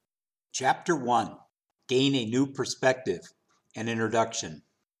Chapter 1 Gain a New Perspective. An Introduction.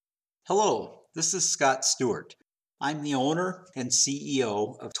 Hello, this is Scott Stewart. I'm the owner and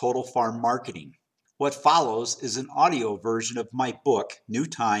CEO of Total Farm Marketing. What follows is an audio version of my book, New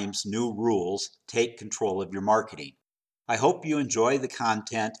Times, New Rules. Take Control of Your Marketing. I hope you enjoy the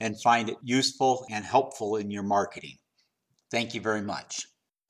content and find it useful and helpful in your marketing. Thank you very much.